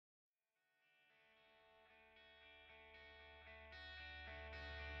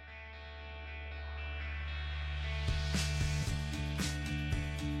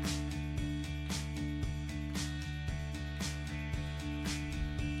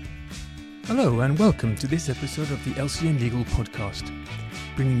Hello and welcome to this episode of the LCN Legal Podcast,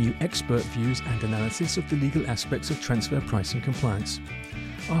 bringing you expert views and analysis of the legal aspects of transfer pricing compliance.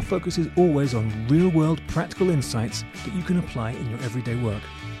 Our focus is always on real-world practical insights that you can apply in your everyday work.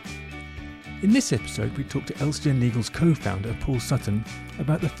 In this episode, we talk to LCN Legal's co-founder, Paul Sutton,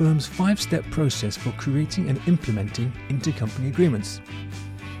 about the firm's 5-step process for creating and implementing intercompany agreements.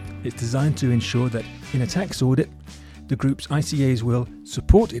 It's designed to ensure that in a tax audit, the group's ICAs will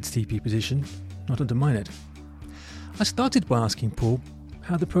support its TP position, not undermine it. I started by asking Paul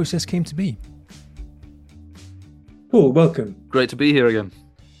how the process came to be. Paul, welcome. Great to be here again.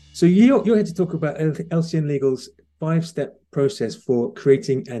 So you're here to talk about LCN Legal's 5-step process for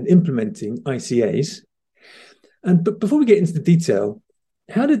creating and implementing ICAs. But before we get into the detail,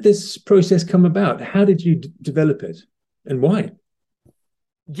 how did this process come about? How did you develop it and why?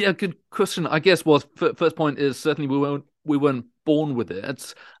 Yeah, good question. I guess first point is certainly we weren't born with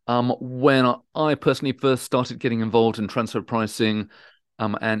it. When I personally first started getting involved in transfer pricing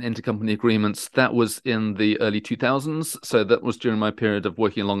and intercompany agreements, that was in the early 2000s. So that was during my period of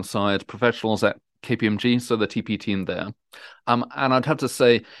working alongside professionals at KPMG, so the TP team there. And I'd have to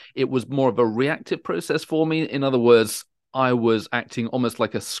say it was more of a reactive process for me. In other words, I was acting almost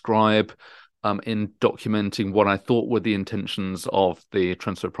like a scribe in documenting what I thought were the intentions of the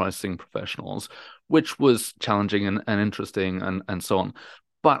transfer pricing professionals, which was challenging and interesting and so on.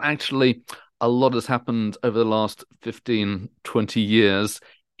 But actually, a lot has happened over the last 15, 20 years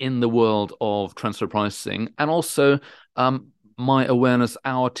in the world of transfer pricing, and also my awareness,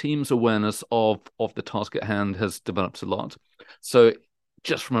 our team's awareness of the task at hand has developed a lot. So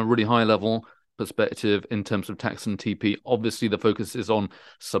just from a really high level perspective in terms of tax and TP, obviously the focus is on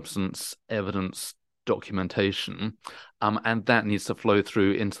substance, evidence, documentation, and that needs to flow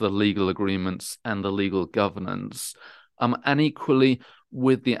through into the legal agreements and the legal governance. And equally,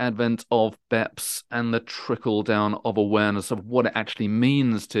 with the advent of BEPS and the trickle down of awareness of what it actually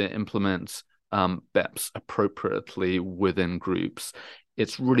means to implement BEPS appropriately within groups,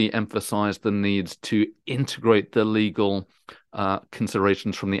 it's really emphasized the need to integrate the legal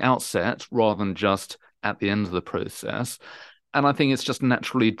considerations from the outset rather than just at the end of the process. And I think it's just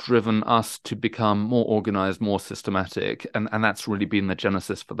naturally driven us to become more organized, more systematic. And that's really been the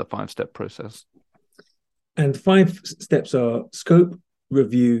genesis for the 5-step process. And 5 steps are scope,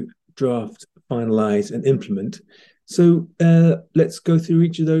 review, draft, finalize, and implement. So let's go through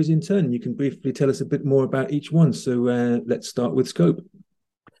each of those in turn. You can briefly tell us a bit more about each one. So let's start with scope.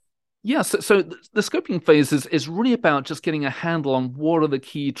 Yes, so the scoping phase is really about just getting a handle on what are the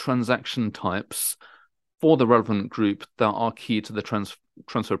key transaction types for the relevant group that are key to the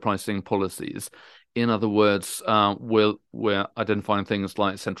transfer pricing policies. In other words, we're identifying things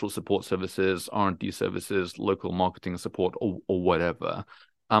like central support services, R&D services, local marketing support, or whatever.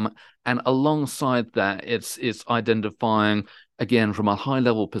 And alongside that, it's identifying, again, from a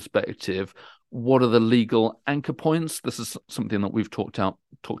high-level perspective, what are the legal anchor points? This is something that we've talked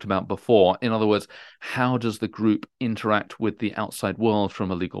about before. In other words, how does the group interact with the outside world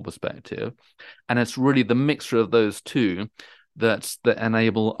from a legal perspective? And it's really the mixture of those two that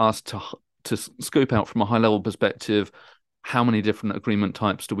enable us to scope out from a high-level perspective, how many different agreement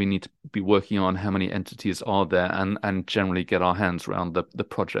types do we need to be working on, how many entities are there, and generally get our hands around the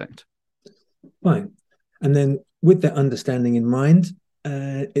project. Fine. And then with that understanding in mind,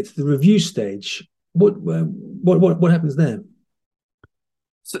 it's the review stage. What happens there?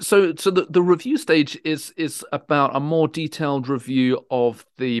 So the review stage is about a more detailed review of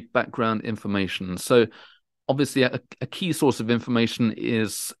the background information. So obviously a key source of information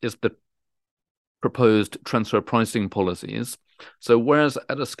is the proposed transfer pricing policies. So whereas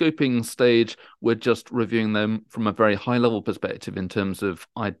at a scoping stage, we're just reviewing them from a very high level perspective in terms of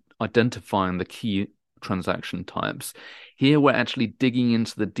identifying the key transaction types. Here, we're actually digging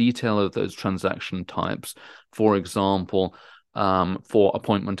into the detail of those transaction types. For example, for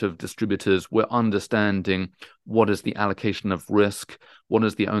appointment of distributors, we're understanding what is the allocation of risk, what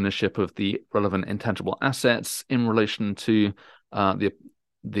is the ownership of the relevant intangible assets in relation to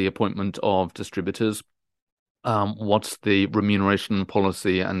the appointment of distributors, what's the remuneration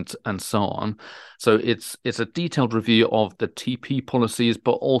policy, and so on. So it's a detailed review of the TP policies,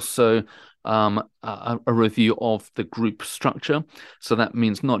 but also a review of the group structure. So that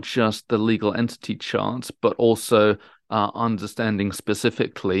means not just the legal entity charts, but also understanding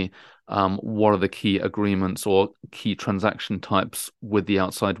specifically what are the key agreements or key transaction types with the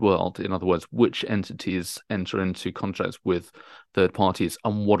outside world. In other words, which entities enter into contracts with third parties,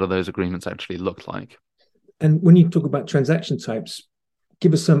 and what do those agreements actually look like? And when you talk about transaction types,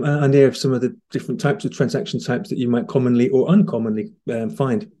 give us some idea of some of the different types of transaction types that you might commonly or uncommonly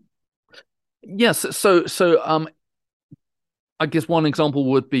find. Yes. I guess one example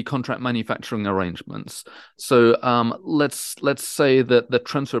would be contract manufacturing arrangements. So let's say that the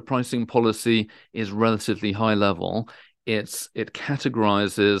transfer pricing policy is relatively high level. It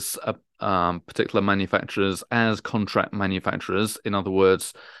categorizes particular manufacturers as contract manufacturers. In other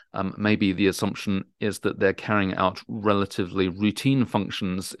words, maybe the assumption is that they're carrying out relatively routine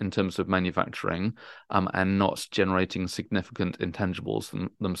functions in terms of manufacturing, and not generating significant intangibles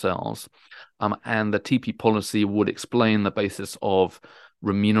themselves. And the TP policy would explain the basis of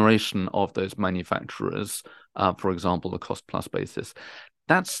remuneration of those manufacturers, for example, the cost plus basis.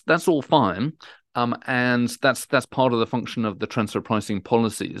 That's all fine. And that's part of the function of the transfer pricing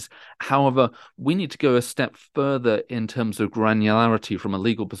policies. However, we need to go a step further in terms of granularity from a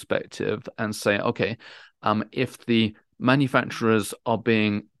legal perspective and say, okay, if the manufacturers are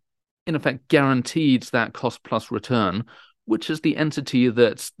being, in effect, guaranteed that cost plus return, which is the entity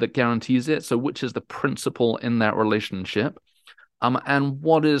that guarantees it? So which is the principal in that relationship? And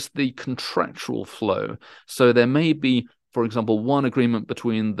what is the contractual flow? So there may be, for example, one agreement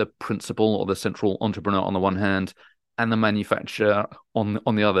between the principal or the central entrepreneur on the one hand and the manufacturer on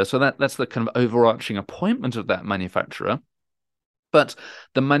the other. So that's the kind of overarching appointment of that manufacturer. But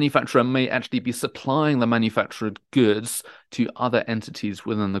the manufacturer may actually be supplying the manufactured goods to other entities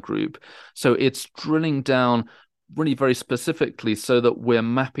within the group. So it's drilling down really very specifically so that we're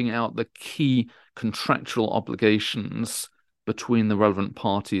mapping out the key contractual obligations between the relevant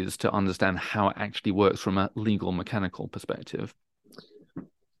parties to understand how it actually works from a legal mechanical perspective.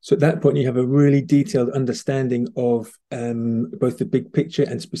 So at that point, you have a really detailed understanding of both the big picture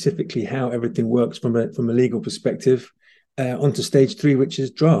and specifically how everything works from a legal perspective. Onto stage 3, which is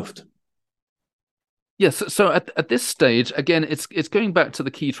draft. Yes, so at this stage, again, it's going back to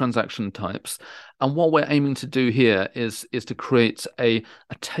the key transaction types, and what we're aiming to do here is to create a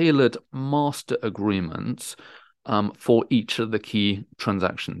tailored master agreement for each of the key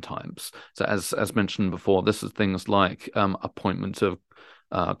transaction types. So as mentioned before, this is things like appointment of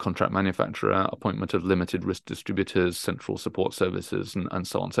contract manufacturer, appointment of limited risk distributors, central support services, and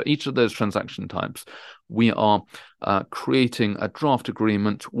so on. So each of those transaction types, we are creating a draft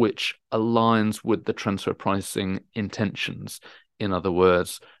agreement which aligns with the transfer pricing intentions. In other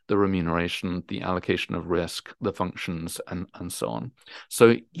words, the remuneration, the allocation of risk, the functions, and so on.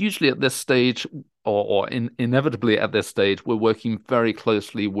 So usually at this stage, or inevitably at this stage, we're working very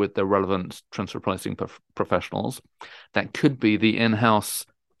closely with the relevant transfer pricing professionals. That could be the in-house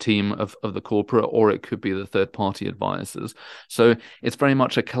team of the corporate, or it could be the third-party advisors. So it's very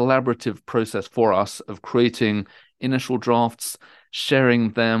much a collaborative process for us of creating initial drafts,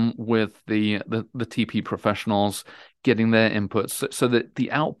 sharing them with the TP professionals, getting their inputs, so that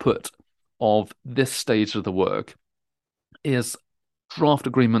the output of this stage of the work is draft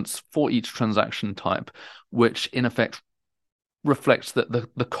agreements for each transaction type, which in effect reflects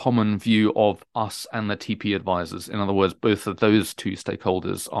the common view of us and the TP advisors. In other words, both of those two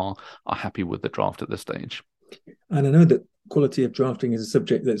stakeholders are happy with the draft at this stage. And I know that quality of drafting is a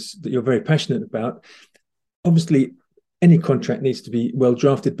subject that you're very passionate about. Obviously, any contract needs to be well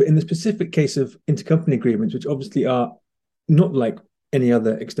drafted, but in the specific case of intercompany agreements, which obviously are not like any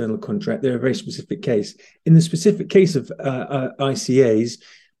other external contract, they're a very specific case. In the specific case of ICAs,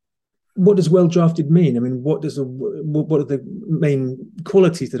 what does well drafted mean? I mean, what are the main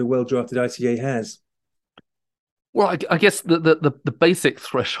qualities that a well drafted ICA has? Well, I guess the basic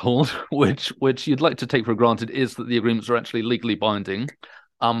threshold, which you'd like to take for granted, is that the agreements are actually legally binding.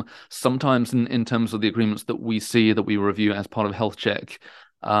 Sometimes in terms of the agreements that we see, that we review as part of health check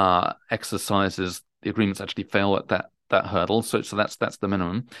exercises, the agreements actually fail at that hurdle. So that's the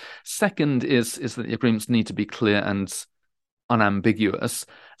minimum. Second is that the agreements need to be clear and unambiguous.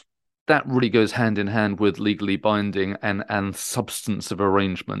 That really goes hand in hand with legally binding and substantive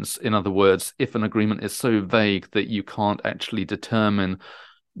arrangements. In other words, if an agreement is so vague that you can't actually determine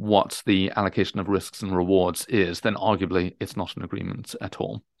what the allocation of risks and rewards is, then arguably it's not an agreement at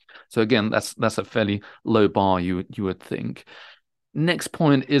all. So again, that's a fairly low bar, you would think. Next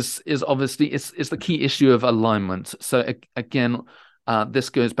point is obviously it's the key issue of alignment. So again, this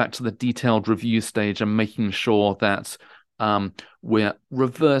goes back to the detailed review stage and making sure that we're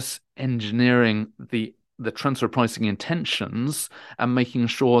reverse engineering the transfer pricing intentions and making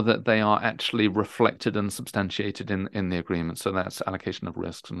sure that they are actually reflected and substantiated in the agreement. So that's allocation of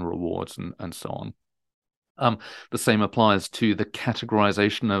risks and rewards and so on. The same applies to the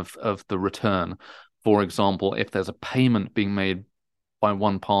categorization of the return. For example, if there's a payment being made by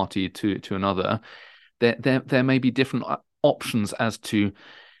one party to another, there may be different options as to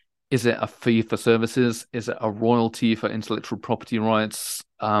Is it a fee for services? Is it a royalty for intellectual property rights?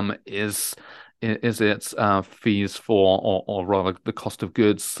 Is it fees for, or rather, the cost of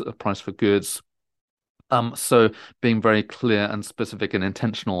goods, price for goods? So being very clear and specific and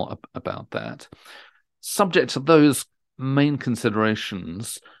intentional about that. Subject to those main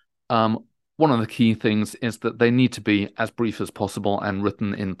considerations, one of the key things is that they need to be as brief as possible and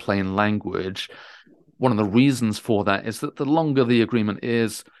written in plain language. One of the reasons for that is that the longer the agreement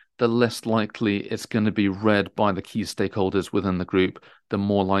is, the less likely it's going to be read by the key stakeholders within the group, the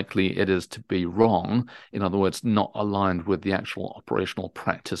more likely it is to be wrong. In other words, not aligned with the actual operational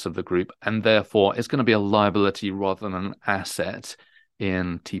practice of the group. And therefore, it's going to be a liability rather than an asset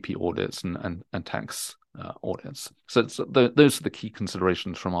in TP audits and tax audits. So those are the key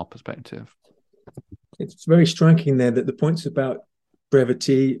considerations from our perspective. It's very striking there that the points about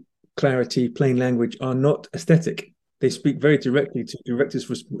brevity, clarity, plain language are not aesthetic. They speak very directly to directors'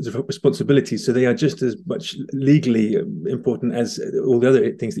 responsibilities, so they are just as much legally important as all the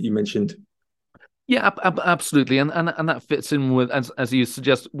other things that you mentioned. Yeah, absolutely, and that fits in with, as you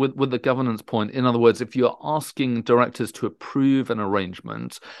suggest, with the governance point. In other words, if you're asking directors to approve an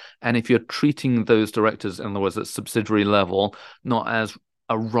arrangement, and if you're treating those directors, in other words, at subsidiary level, not as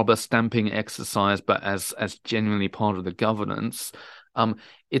a rubber stamping exercise, but as genuinely part of the governance,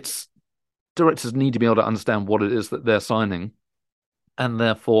 it's directors need to be able to understand what it is that they're signing, and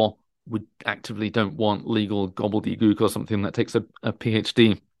therefore we actively don't want legal gobbledygook or something that takes a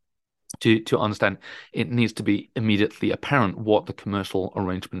PhD to understand. It needs to be immediately apparent what the commercial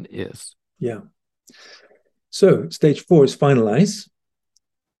arrangement is. Yeah. So stage 4 is finalize.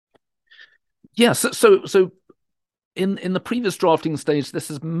 Yeah. So in the previous drafting stage, this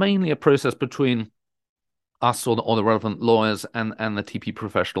is mainly a process between us or the relevant lawyers and the TP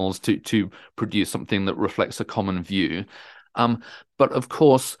professionals to produce something that reflects a common view. But of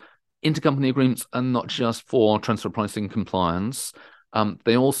course, intercompany agreements are not just for transfer pricing compliance.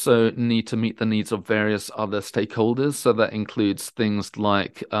 They also need to meet the needs of various other stakeholders. So that includes things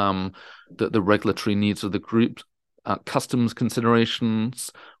like the regulatory needs of the group, customs considerations,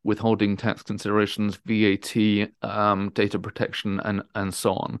 withholding tax considerations, VAT, data protection, and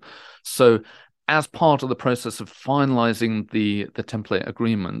so on. So as part of the process of finalizing the template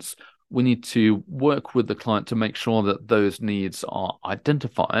agreements, we need to work with the client to make sure that those needs are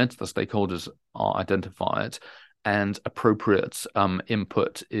identified, the stakeholders are identified, and appropriate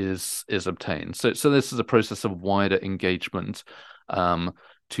input is obtained. So this is a process of wider engagement to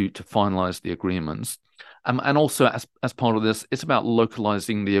finalize the agreements. And also, as part of this, it's about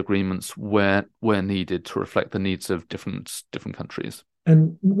localizing the agreements where needed to reflect the needs of different countries.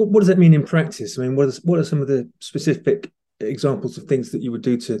 And what does that mean in practice? I mean, what are some of the specific examples of things that you would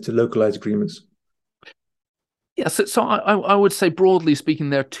do to localize agreements? Yeah, so I would say, broadly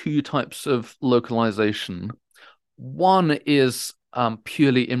speaking, there are two types of localization. One is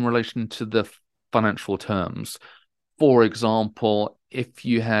purely in relation to the financial terms. For example, if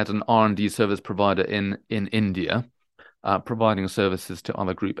you had an R&D service provider in India providing services to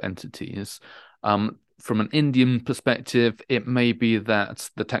other group entities, from an Indian perspective, it may be that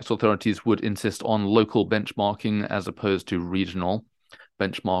the tax authorities would insist on local benchmarking as opposed to regional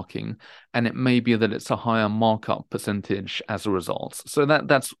benchmarking, and it may be that it's a higher markup percentage as a result. So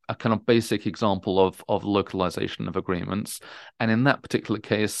that's a kind of basic example of localization of agreements. And in that particular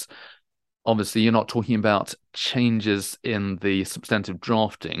case, obviously, you're not talking about changes in the substantive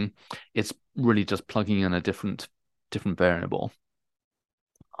drafting. It's really just plugging in a different variable.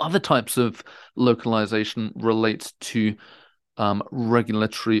 Other types of localization relate to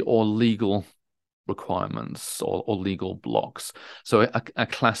regulatory or legal requirements or legal blocks. So a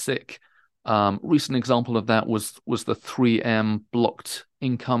classic recent example of that was the 3M blocked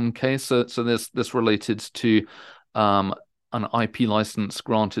income case. So this related to an IP license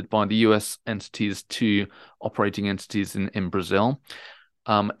granted by the US entities to operating entities in Brazil.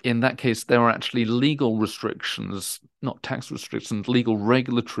 In that case, there were actually legal restrictions, not tax restrictions, legal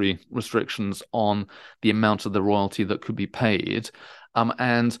regulatory restrictions on the amount of the royalty that could be paid.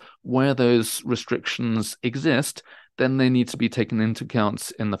 And where those restrictions exist, then they need to be taken into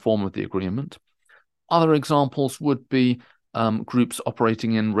account in the form of the agreement. Other examples would be groups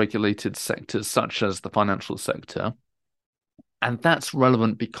operating in regulated sectors, such as the financial sector. And that's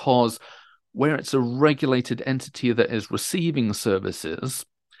relevant because where it's a regulated entity that is receiving services,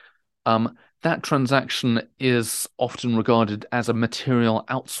 that transaction is often regarded as a material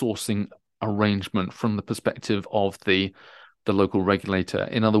outsourcing arrangement from the perspective of the local regulator.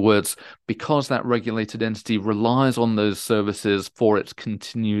 In other words, because that regulated entity relies on those services for its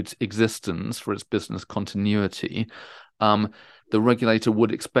continued existence, for its business continuity, the regulator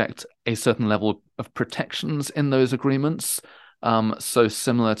would expect a certain level of protections in those agreements. So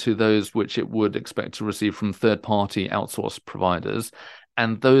similar to those which it would expect to receive from third-party outsourced providers.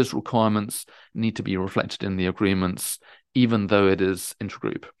 And those requirements need to be reflected in the agreements, even though it is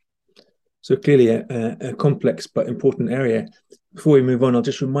intragroup. So clearly a complex but important area. Before we move on, I'll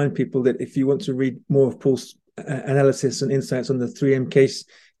just remind people that if you want to read more of Paul's analysis and insights on the 3M case,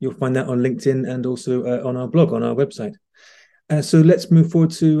 you'll find that on LinkedIn and also on our blog, on our website. So let's move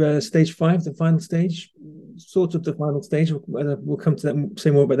forward to stage 5, the final stage, sort of the final stage. We'll come to that, say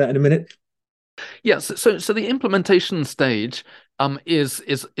more about that in a minute. Yes, so the implementation stage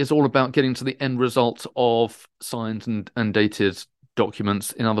is all about getting to the end result of signed and dated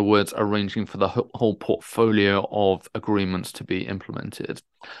documents. In other words, arranging for the whole portfolio of agreements to be implemented.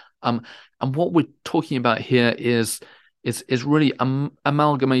 And what we're talking about here is really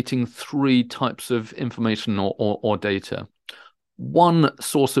amalgamating 3 types of information or data. One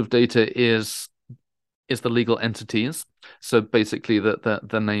source of data is the legal entities. So basically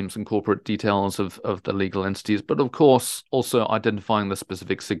the names and corporate details of the legal entities, but of course also identifying the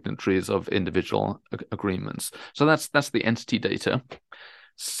specific signatories of individual agreements. So that's the entity data.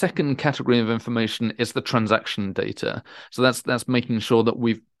 Second category of information is the transaction data. So that's making sure that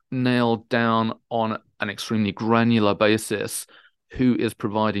we've nailed down on an extremely granular basis who is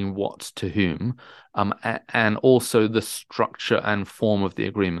providing what to whom, and also the structure and form of the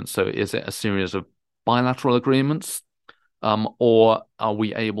agreement. So is it a series of bilateral agreements, or are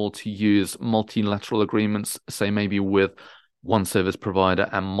we able to use multilateral agreements, say maybe with one service provider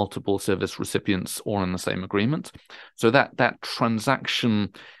and multiple service recipients all in the same agreement? So that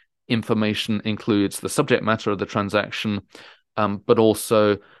transaction information includes the subject matter of the transaction, but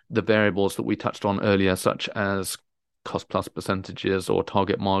also the variables that we touched on earlier, such as cost plus percentages or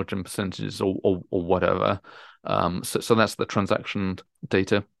target margin percentages or whatever. So that's the transaction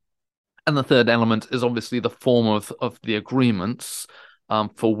data. And the third element is obviously the form of the agreements,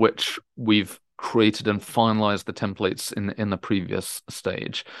 for which we've created and finalized the templates in the previous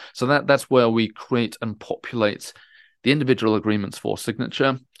stage. So that's where we create and populate the individual agreements for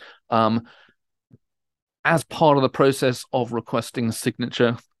signature. As part of the process of requesting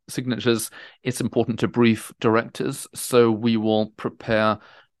signatures, it's important to brief directors. So we will prepare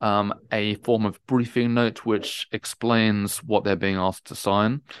a form of briefing note which explains what they're being asked to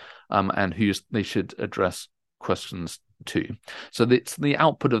sign, and who they should address questions to. So the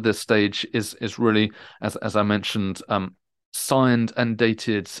output of this stage is really, as I mentioned, signed and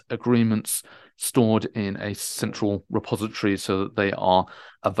dated agreements stored in a central repository so that they are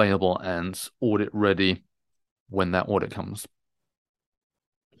available and audit ready when that audit comes.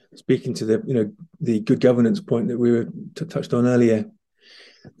 Speaking to the good governance point that we were touched on earlier.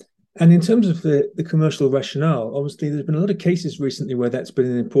 And in terms of the commercial rationale, obviously there's been a lot of cases recently where that's been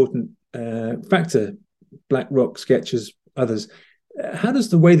an important factor, BlackRock, Sketchers, others. How does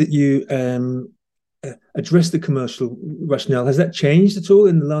the way that you address the commercial rationale, has that changed at all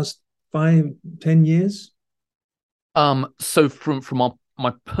in the last 5-10 years? So from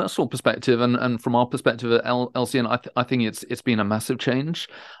my personal perspective and from our perspective at LCN, I think it's been a massive change.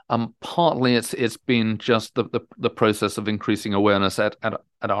 Partly it's been just the process of increasing awareness at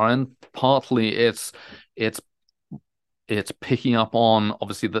our end. Partly it's picking up on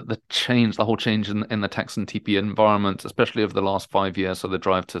obviously the whole change in the tax and TP environment, especially over the last 5 years. So the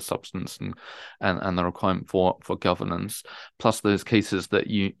drive to substance and the requirement for governance, plus those cases that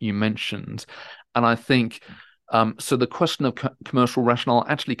you mentioned, and I think. So the question of commercial rationale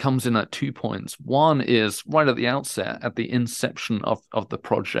actually comes in at 2 points. One is right at the outset, at the inception of the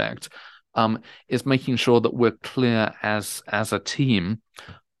project, is making sure that we're clear as a team.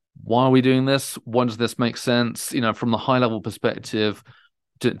 Why are we doing this? Why does this make sense? From the high level perspective,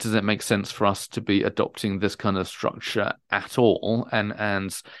 does it make sense for us to be adopting this kind of structure at all?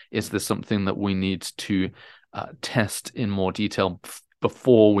 And is this something that we need to test in more detail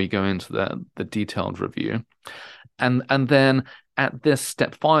before we go into the detailed review? And then at this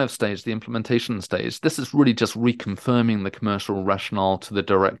step 5 stage, the implementation stage, this is really just reconfirming the commercial rationale to the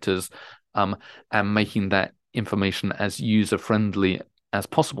directors, and making that information as user-friendly as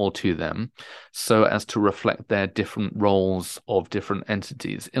possible to them, so as to reflect their different roles of different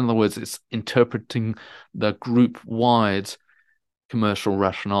entities. In other words, it's interpreting the group-wide commercial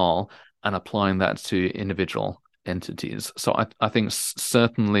rationale and applying that to individual entities. So I think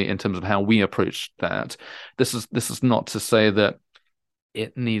certainly in terms of how we approach that, this is not to say that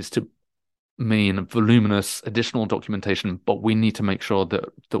it needs to mean voluminous additional documentation, but we need to make sure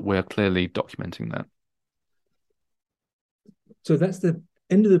that we're clearly documenting that. So that's the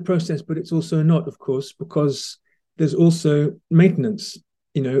end of the process, but it's also not, of course, because there's also maintenance.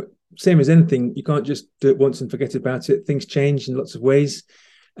 Same as anything, you can't just do it once and forget about it. Things change in lots of ways.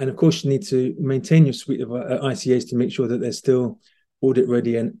 And of course, you need to maintain your suite of ICAs to make sure that they're still audit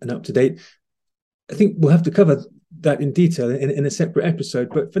ready and up to date. I think we'll have to cover that in detail in a separate episode.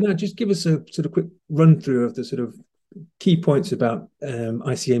 But for now, just give us a sort of quick run through of the sort of key points about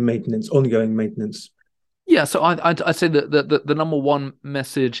ICA maintenance, ongoing maintenance. Yeah, so I'd say that the number one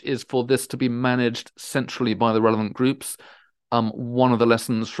message is for this to be managed centrally by the relevant groups. One of the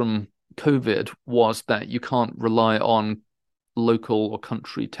lessons from COVID was that you can't rely on local or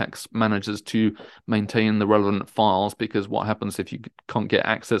country tax managers to maintain the relevant files, because what happens if you can't get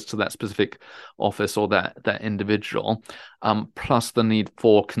access to that specific office or that individual, plus the need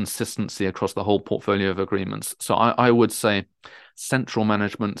for consistency across the whole portfolio of agreements. So I would say central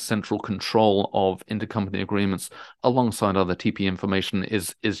management, central control of intercompany agreements alongside other TP information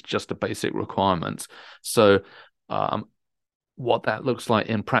is just a basic requirement. So what that looks like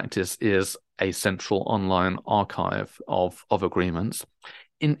in practice is a central online archive of agreements.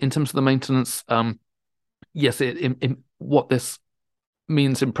 In terms of the maintenance, yes, what this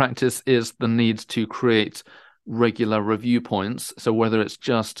means in practice is the need to create regular review points. So whether it's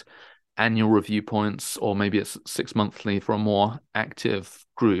just annual review points or maybe it's 6 monthly for a more active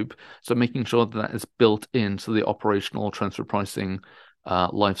group, so making sure that is built into the operational transfer pricing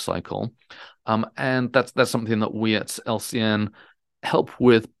life cycle. And that's something that we at LCN help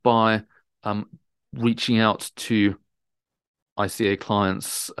with by reaching out to ICA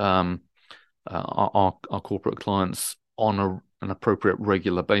clients, our corporate clients, on an appropriate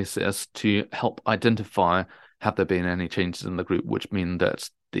regular basis to help identify have there been any changes in the group which mean that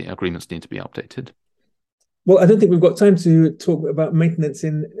the agreements need to be updated. Well, I don't think we've got time to talk about maintenance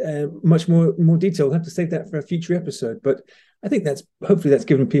in much more detail. We'll have to save that for a future episode. But I think hopefully that's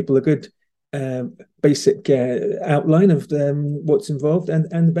given people a good basic outline of what's involved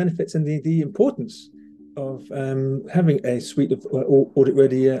and the benefits and the importance of having a suite of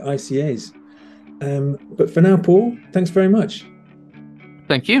audit-ready ICAs. But for now, Paul, thanks very much.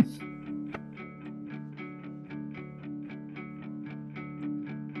 Thank you.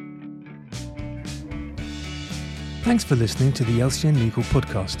 Thanks for listening to the LCN Legal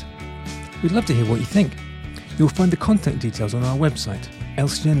podcast. We'd love to hear what you think. You'll find the contact details on our website,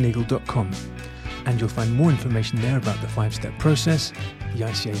 lcnlegal.com, and you'll find more information there about the 5-step process, the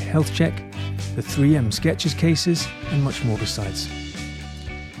ICA health check, the 3M sketches cases, and much more besides.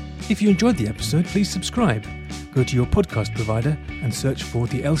 If you enjoyed the episode, please subscribe. Go to your podcast provider and search for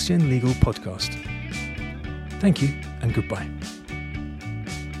the LCN Legal podcast. Thank you and goodbye.